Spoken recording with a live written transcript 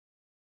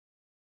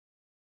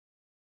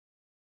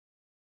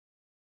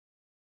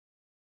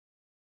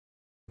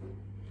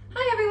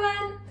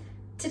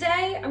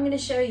Today I'm going to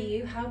show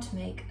you how to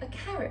make a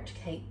carrot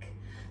cake.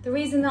 The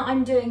reason that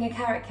I'm doing a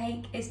carrot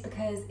cake is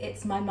because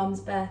it's my mum's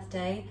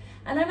birthday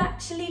and I'm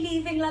actually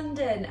leaving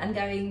London and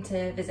going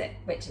to visit,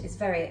 which is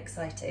very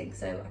exciting.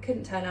 So I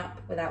couldn't turn up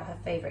without her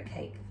favourite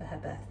cake for her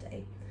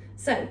birthday.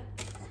 So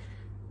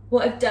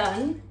what I've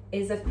done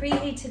is I've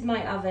preheated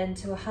my oven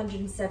to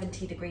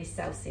 170 degrees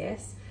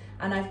Celsius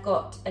and I've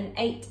got an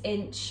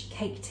 8-inch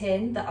cake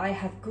tin that I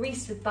have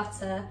greased with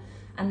butter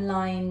and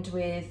lined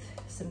with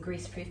some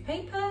greaseproof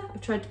paper.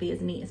 I've tried to be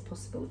as neat as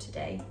possible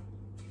today.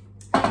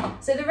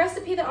 So the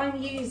recipe that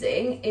I'm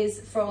using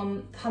is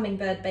from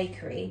Hummingbird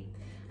Bakery,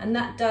 and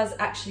that does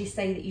actually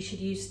say that you should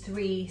use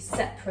 3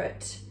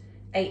 separate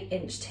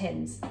 8-inch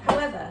tins.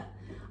 However,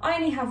 I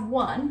only have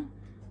one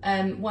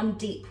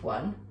deep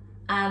one,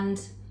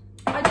 and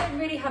I don't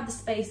really have the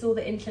space or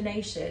the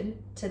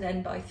inclination to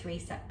then buy 3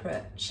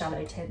 separate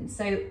shallow tins.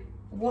 So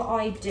what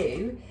I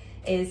do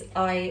is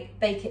I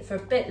bake it for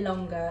a bit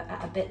longer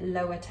at a bit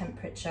lower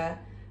temperature,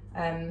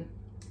 and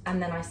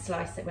then I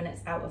slice it when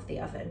it's out of the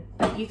oven.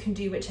 But you can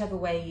do whichever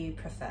way you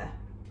prefer.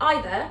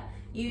 Either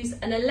use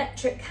an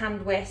electric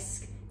hand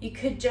whisk. You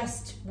could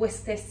just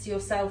whisk this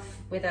yourself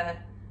with a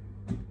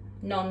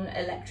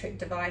non-electric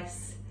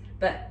device,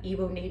 but you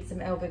will need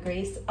some elbow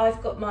grease.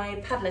 I've got my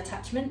paddle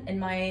attachment in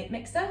my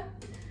mixer.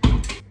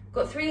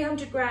 Got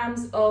 300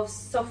 grams of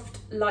soft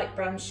light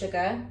brown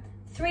sugar,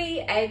 3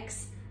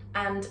 eggs,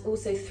 and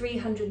also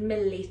 300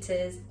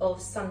 millilitres of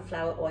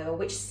sunflower oil,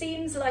 which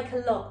seems like a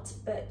lot,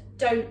 but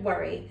don't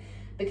worry,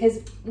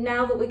 because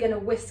now that we're going to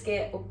whisk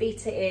it or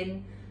beat it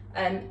in,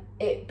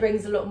 it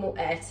brings a lot more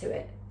air to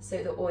it.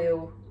 So the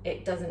oil,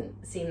 it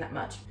doesn't seem that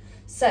much.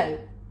 So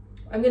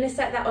I'm going to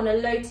set that on a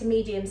low to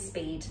medium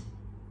speed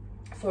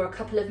for a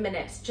couple of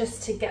minutes,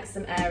 just to get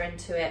some air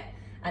into it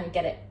and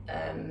get it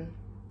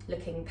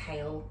looking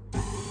pale.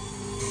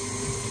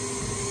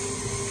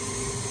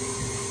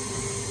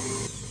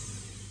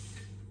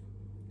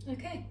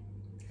 Okay.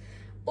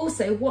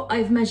 Also, what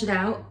I've measured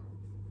out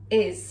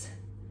is,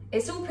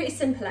 it's all pretty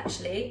simple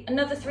actually.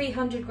 Another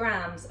 300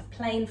 grams of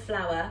plain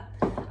flour.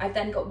 I've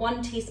then got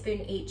 1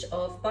 teaspoon each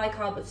of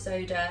bicarb of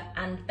soda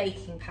and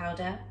baking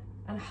powder,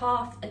 and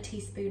half a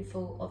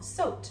teaspoonful of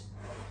salt.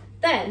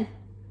 Then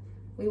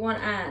we want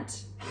to add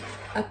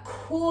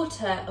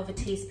 1/4 of a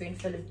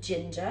teaspoonful of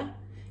ginger.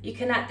 You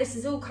can add, this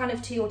is all kind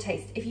of to your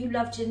taste. If you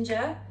love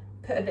ginger,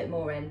 put a bit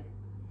more in.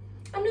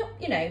 I'm not,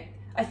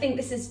 I think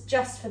this is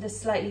just for the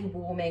slightly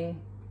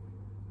warming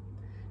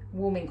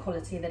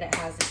quality that it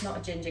has. It's not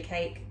a ginger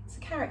cake, it's a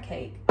carrot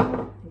cake.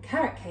 And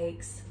carrot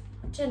cakes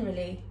are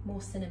generally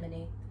more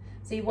cinnamony.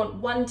 So you want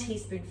 1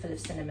 teaspoonful of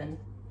cinnamon.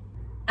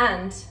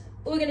 And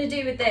all we're gonna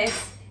do with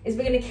this is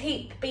we're gonna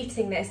keep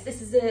beating this. This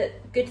is a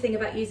good thing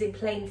about using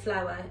plain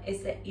flour,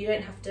 is that you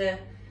don't have to,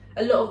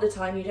 a lot of the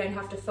time, you don't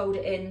have to fold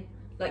it in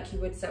like you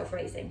would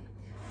self-raising,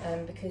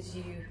 because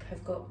you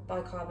have got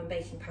bicarb and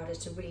baking powder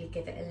to really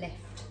give it a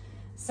lift.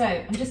 So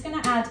I'm just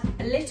going to add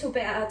a little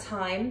bit at a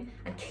time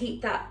and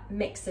keep that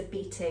mixer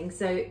beating.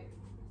 So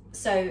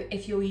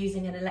if you're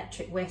using an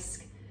electric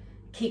whisk,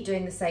 keep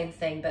doing the same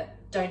thing, but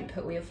don't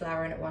put all your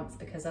flour in at once,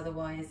 because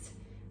otherwise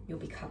you'll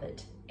be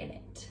covered in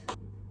it.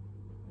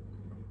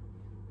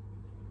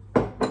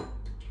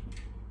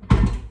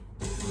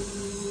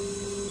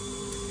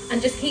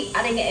 And just keep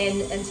adding it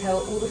in until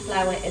all the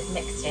flour is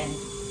mixed in.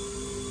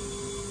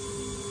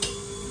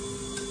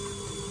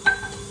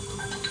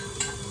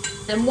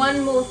 And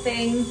one more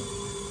thing,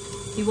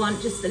 you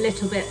want just a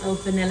little bit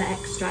of vanilla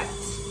extract.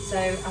 So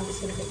I'm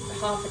just going to put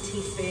half a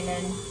teaspoon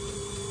in.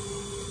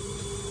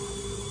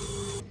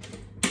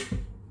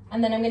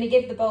 And then I'm going to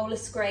give the bowl a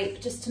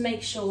scrape just to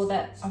make sure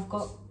that I've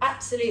got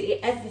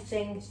absolutely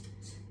everything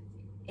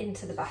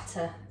into the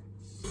batter.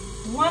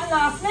 One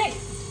last mix.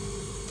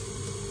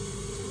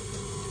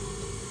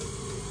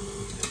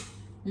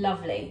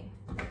 Lovely.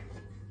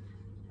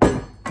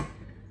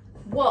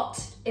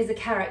 What is a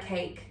carrot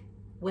cake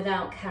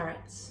without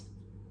carrots?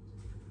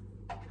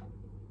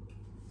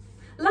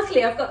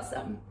 Luckily I've got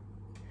some.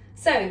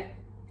 So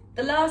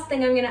the last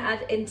thing I'm going to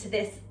add into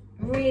this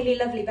really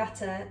lovely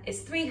batter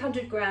is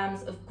 300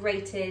 grams of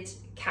grated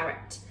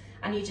carrot,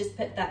 and you just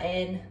put that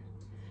in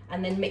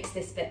and then mix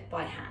this bit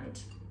by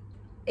hand.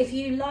 If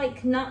you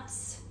like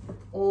nuts,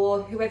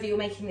 or whoever you're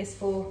making this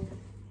for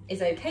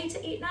is okay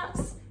to eat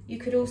nuts, you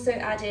could also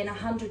add in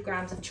 100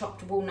 grams of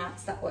chopped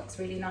walnuts. That works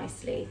really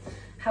nicely.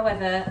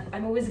 However,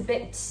 I'm always a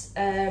bit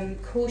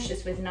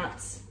cautious with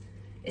nuts,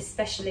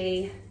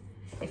 especially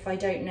if I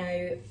don't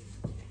know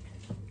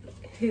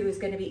who is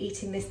going to be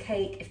eating this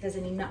cake, if there's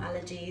any nut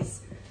allergies.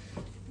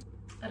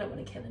 I don't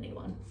want to kill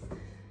anyone.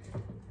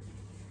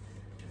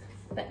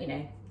 But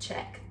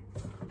check.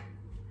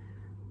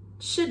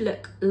 Should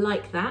look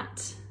like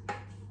that.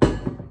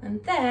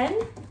 And then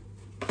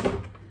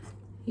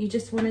you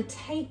just want to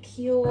take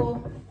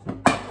your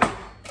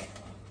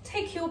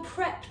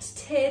prepped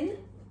tin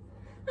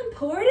and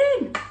pour it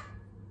in.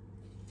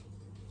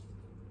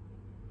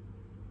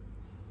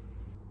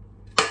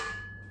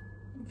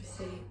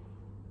 Obviously.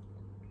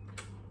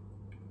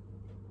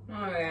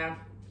 Oh yeah.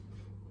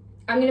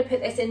 I'm going to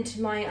put this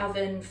into my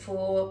oven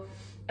for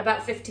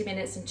about 50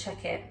 minutes and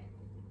check it.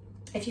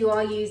 If you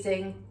are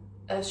using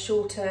a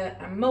shorter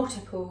and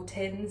multiple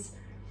tins,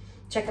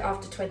 check it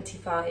after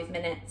 25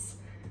 minutes.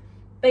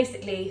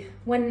 Basically,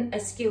 when a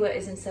skewer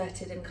is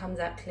inserted and comes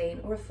out clean,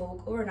 or a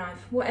fork or a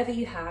knife, whatever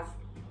you have,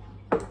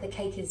 the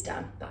cake is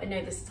done. But I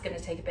know this is going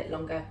to take a bit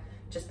longer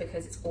just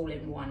because it's all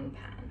in one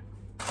pan.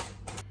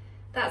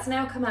 That's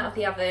now come out of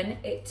the oven.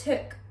 It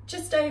took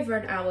just over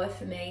an hour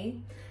for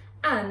me.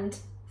 And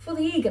for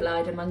the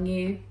eagle-eyed among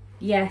you,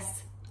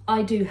 yes,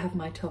 I do have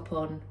my top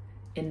on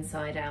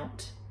inside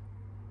out.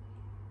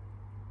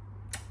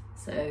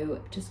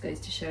 So just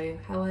goes to show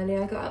how early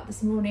I got up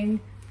this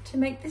morning to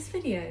make this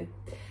video.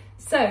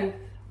 So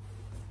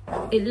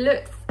it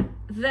looks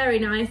very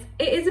nice.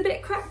 It is a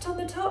bit cracked on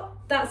the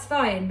top. That's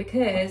fine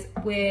because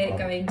we're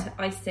going to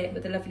ice it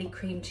with a lovely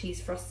cream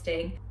cheese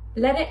frosting.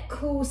 Let it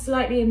cool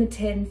slightly in the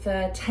tin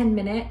for 10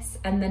 minutes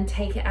and then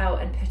take it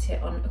out and put it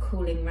on a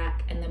cooling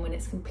rack. And then when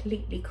it's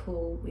completely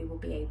cool, we will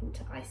be able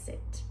to ice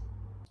it.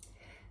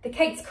 The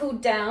cake's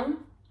cooled down.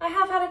 I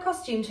have had a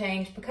costume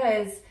change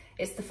because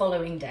it's the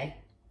following day.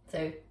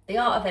 So the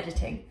art of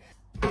editing.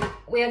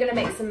 We are going to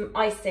make some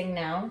icing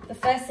now. The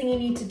first thing you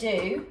need to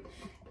do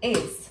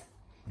is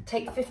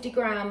take 50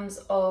 grams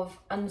of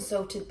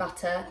unsalted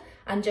butter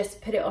and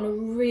just put it on a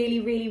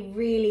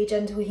really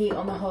gentle heat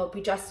on the hob.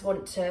 We just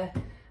want to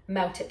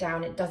melt it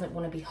down. It doesn't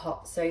want to be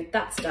hot. So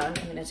that's done.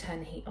 I'm going to turn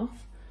the heat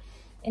off.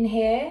 In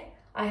here,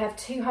 I have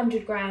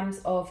 200 grams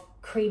of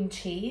cream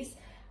cheese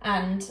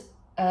and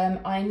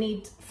I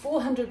need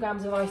 400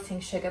 grams of icing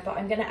sugar, but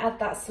I'm going to add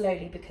that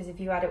slowly because if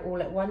you add it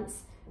all at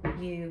once,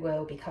 you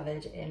will be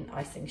covered in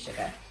icing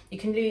sugar. You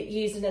can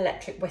use an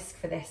electric whisk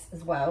for this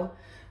as well.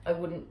 I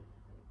wouldn't,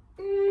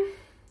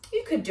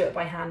 you could do it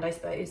by hand, I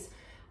suppose,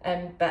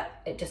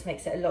 but it just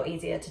makes it a lot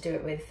easier to do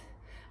it with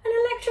an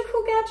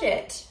electrical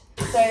gadget.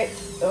 So,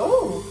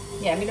 oh,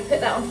 yeah, I'm going to put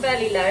that on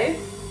fairly low.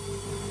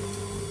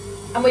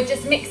 And we're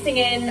just mixing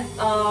in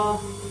our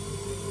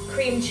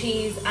cream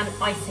cheese and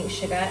icing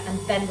sugar, and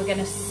then we're going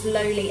to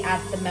slowly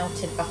add the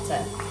melted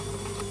butter.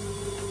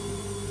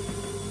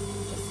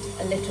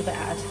 A little bit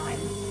at a time.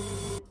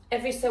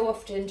 Every so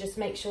often, just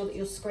make sure that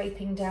you're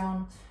scraping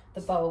down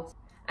the bowl.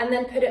 And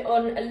then put it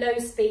on a low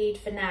speed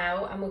for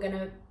now, and we're going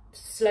to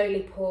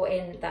slowly pour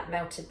in that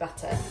melted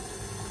butter.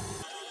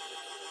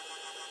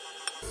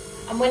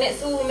 And when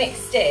it's all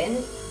mixed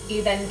in,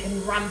 you then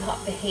can ramp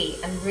up the heat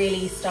and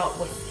really start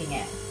whisking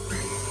it.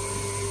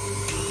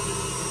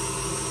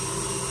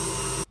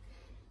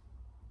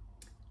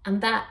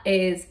 And that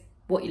is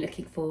what you're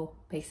looking for,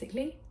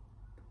 basically.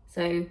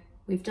 So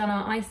we've done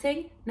our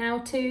icing. Now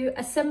to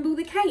assemble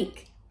the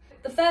cake.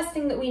 The first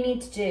thing that we need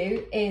to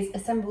do is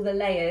assemble the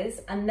layers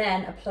and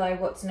then apply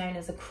what's known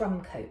as a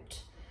crumb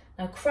coat.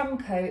 Now, crumb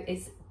coat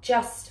is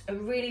just a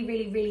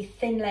really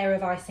thin layer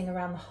of icing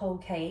around the whole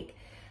cake,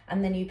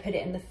 and then you put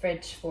it in the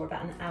fridge for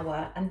about an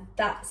hour. And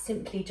that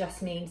simply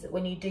just means that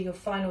when you do your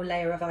final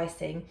layer of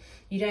icing,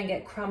 you don't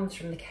get crumbs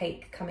from the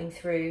cake coming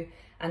through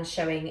and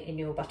showing in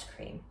your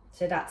buttercream.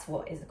 So that's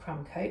what is a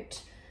crumb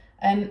coat.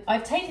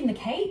 I've taken the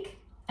cake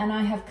and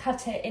I have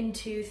cut it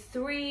into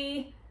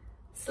 3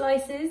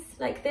 slices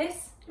like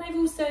this. And I've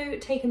also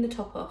taken the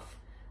top off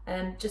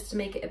just to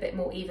make it a bit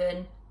more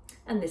even.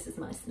 And this is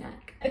my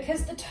snack.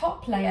 Because the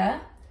top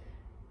layer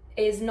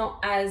is not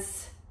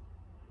as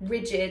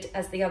rigid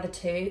as the other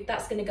 2,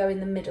 that's going to go in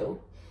the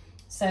middle.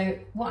 So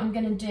what I'm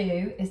going to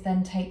do is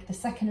then take the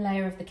second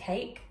layer of the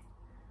cake.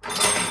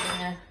 I'm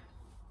going to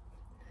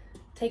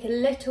take a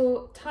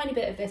little tiny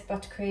bit of this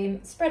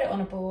buttercream, spread it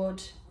on a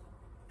board,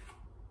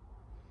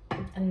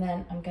 and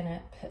then I'm going to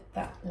put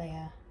that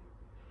layer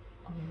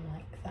on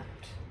like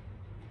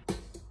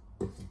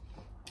that.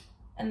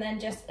 And then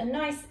just a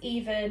nice,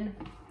 even,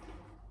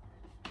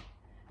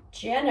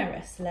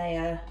 generous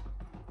layer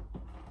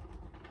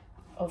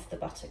of the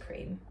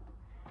buttercream.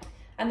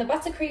 And the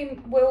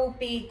buttercream will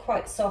be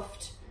quite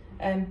soft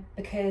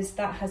because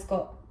that has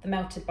got the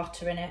melted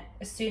butter in it.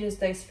 As soon as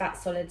those fat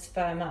solids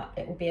firm up,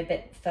 it will be a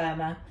bit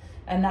firmer.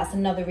 And that's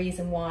another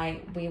reason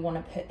why we want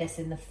to put this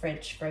in the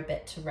fridge for a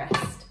bit to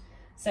rest.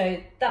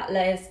 So that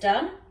layer's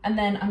done. And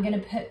then I'm going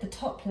to put the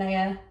top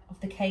layer of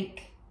the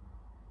cake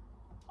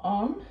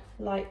on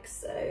like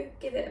so.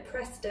 Give it a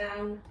press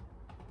down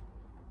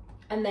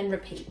and then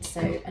repeat.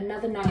 So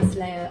another nice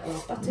layer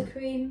of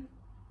buttercream.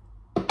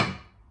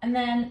 And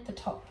then the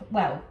top,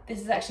 well, this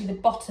is actually the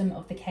bottom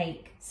of the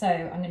cake. So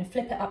I'm going to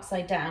flip it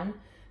upside down.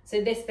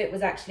 So this bit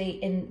was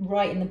actually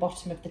right in the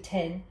bottom of the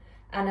tin.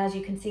 And as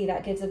you can see,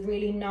 that gives a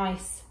really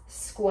nice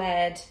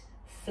squared,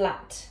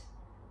 flat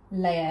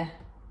layer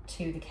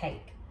to the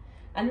cake.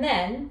 And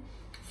then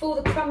for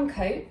the crumb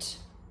coat,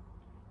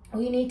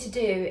 all you need to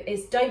do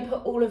is don't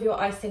put all of your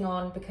icing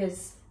on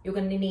because you're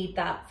going to need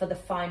that for the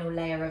final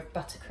layer of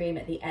buttercream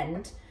at the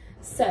end.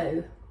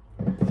 So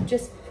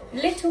just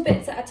little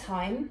bits at a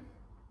time.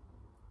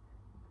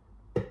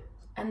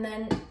 And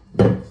then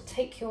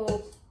take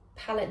your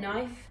palette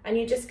knife and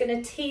you're just going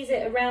to tease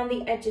it around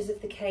the edges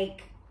of the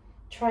cake,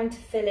 trying to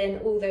fill in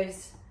all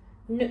those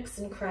nooks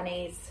and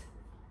crannies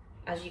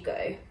as you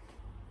go.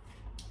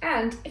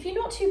 And if you're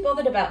not too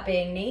bothered about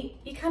being neat,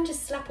 you can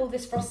just slap all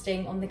this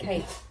frosting on the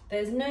cake.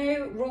 There's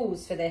no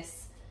rules for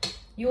this.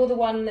 You're the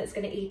one that's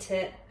going to eat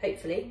it,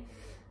 hopefully.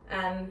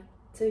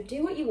 So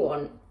do what you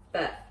want,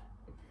 but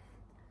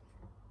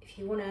if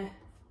you want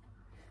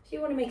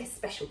to make a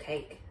special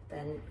cake,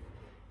 then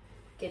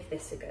give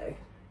this a go.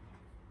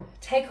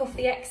 Take off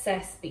the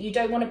excess, but you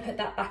don't want to put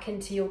that back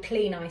into your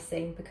clean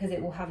icing because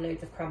it will have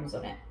loads of crumbs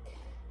on it.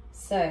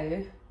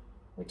 So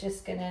we're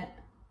just going to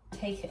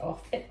take it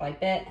off bit by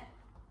bit,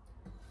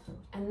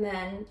 and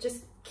then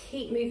just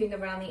keep moving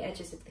around the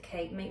edges of the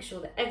cake. Make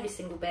sure that every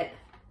single bit,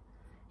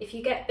 if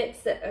you get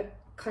bits that are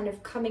kind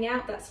of coming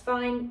out, that's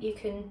fine. You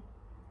can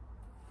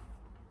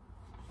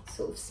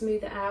sort of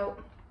smooth it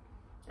out.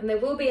 And there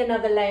will be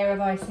another layer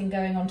of icing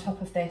going on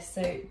top of this,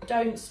 so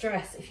don't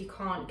stress if you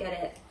can't get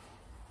it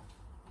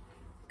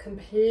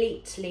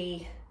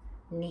completely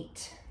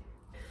neat.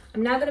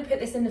 I'm now going to put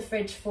this in the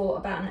fridge for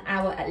about an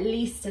hour, at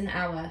least an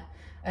hour,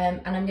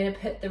 and I'm going to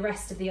put the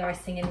rest of the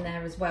icing in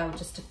there as well,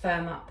 just to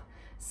firm up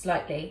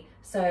slightly.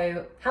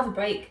 So have a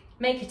break,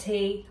 make a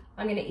tea.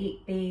 I'm going to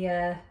eat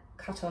the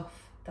cut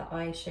off that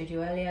I showed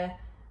you earlier,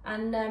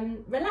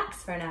 and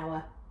relax for an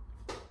hour.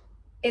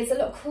 It's a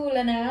lot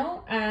cooler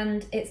now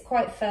and it's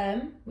quite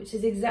firm, which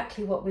is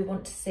exactly what we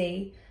want to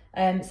see.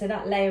 So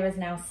that layer is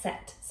now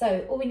set.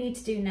 So all we need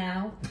to do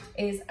now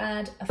is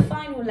add a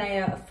final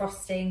layer of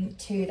frosting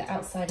to the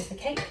outside of the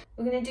cake.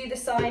 We're going to do the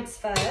sides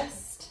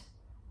first.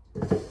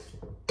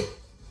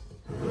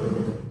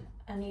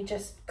 And you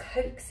just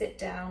coax it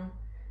down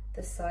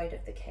the side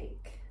of the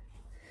cake.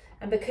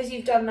 And because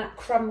you've done that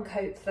crumb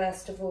coat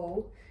first of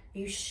all,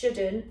 you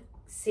shouldn't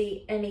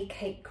see any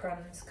cake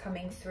crumbs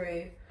coming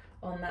through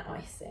on that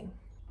icing.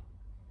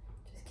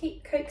 Just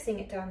keep coaxing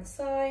it down the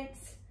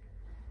sides.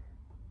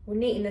 We'll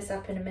neaten this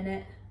up in a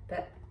minute,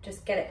 but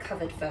just get it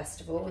covered first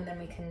of all, and then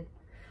we can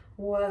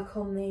work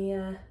on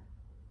the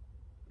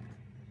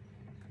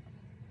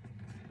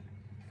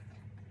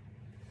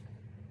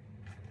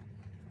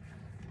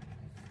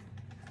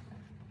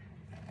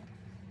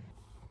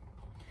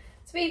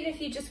So even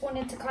if you just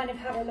wanted to kind of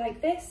have it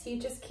like this, you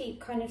just keep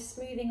kind of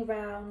smoothing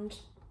around.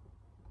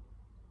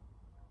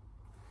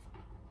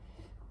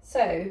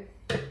 So,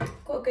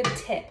 got a good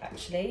tip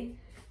actually.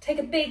 Take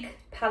a big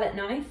palette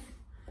knife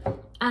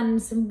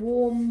and some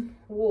warm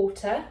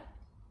water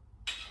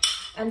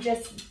and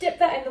just dip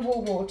that in the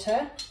warm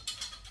water,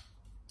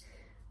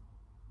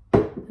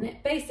 and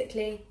it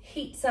basically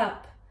heats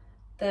up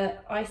the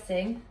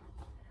icing,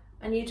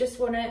 and you just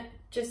want to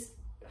just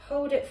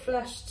hold it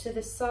flush to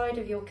the side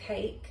of your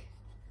cake.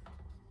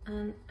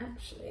 And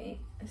actually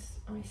this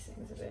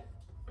icing's a bit,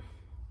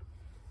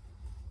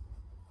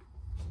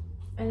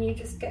 and you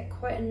just get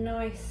quite a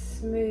nice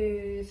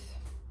smooth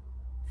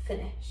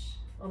finish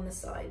on the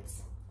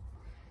sides.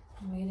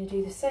 And we're going to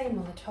do the same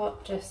on the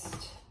top,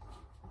 just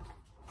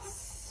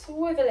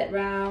swivel it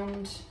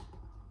round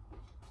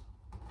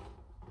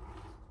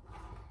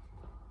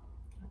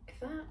like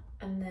that,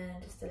 and then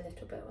just a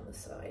little bit on the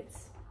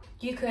sides.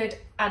 You could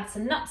add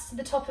some nuts to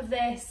the top of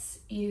this,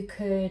 you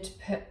could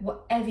put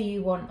whatever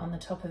you want on the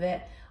top of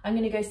it. I'm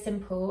going to go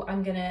simple.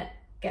 I'm going to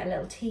get a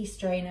little tea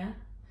strainer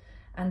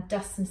and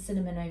dust some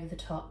cinnamon over the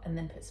top and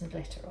then put some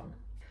glitter on.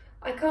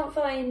 I can't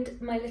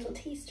find my little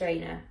tea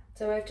strainer,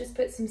 so I've just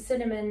put some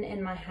cinnamon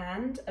in my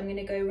hand. I'm going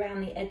to go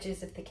around the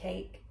edges of the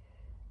cake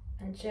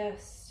and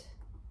just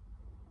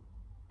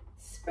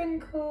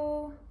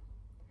sprinkle.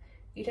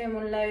 You don't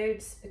want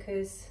loads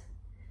because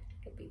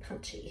it'll be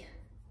punchy.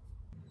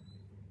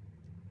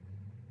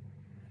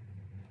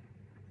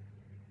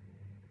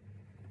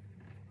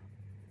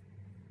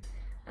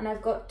 And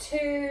I've got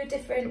two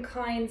different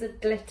kinds of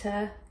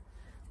glitter.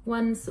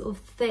 One sort of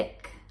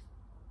thick,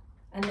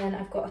 and then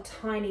I've got a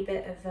tiny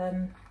bit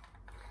of,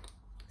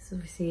 it's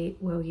obviously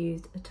well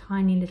used, a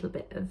tiny little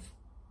bit of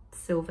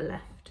silver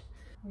left.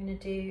 I'm going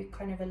to do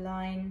kind of a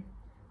line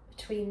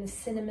between the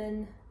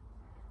cinnamon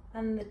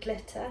and the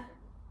glitter,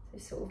 so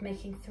sort of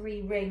making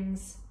 3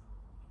 rings,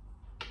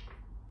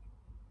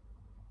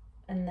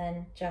 and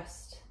then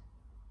just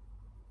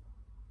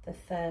the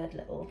third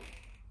little,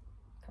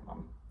 come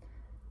on.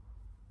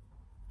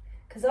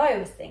 Because I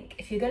always think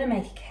if you're going to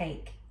make a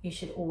cake, you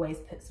should always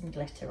put some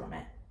glitter on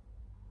it.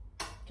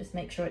 Just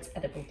make sure it's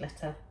edible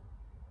glitter.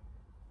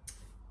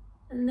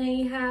 And there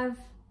you have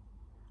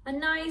a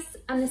nice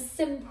and a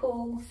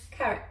simple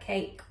carrot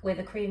cake with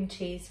a cream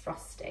cheese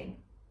frosting.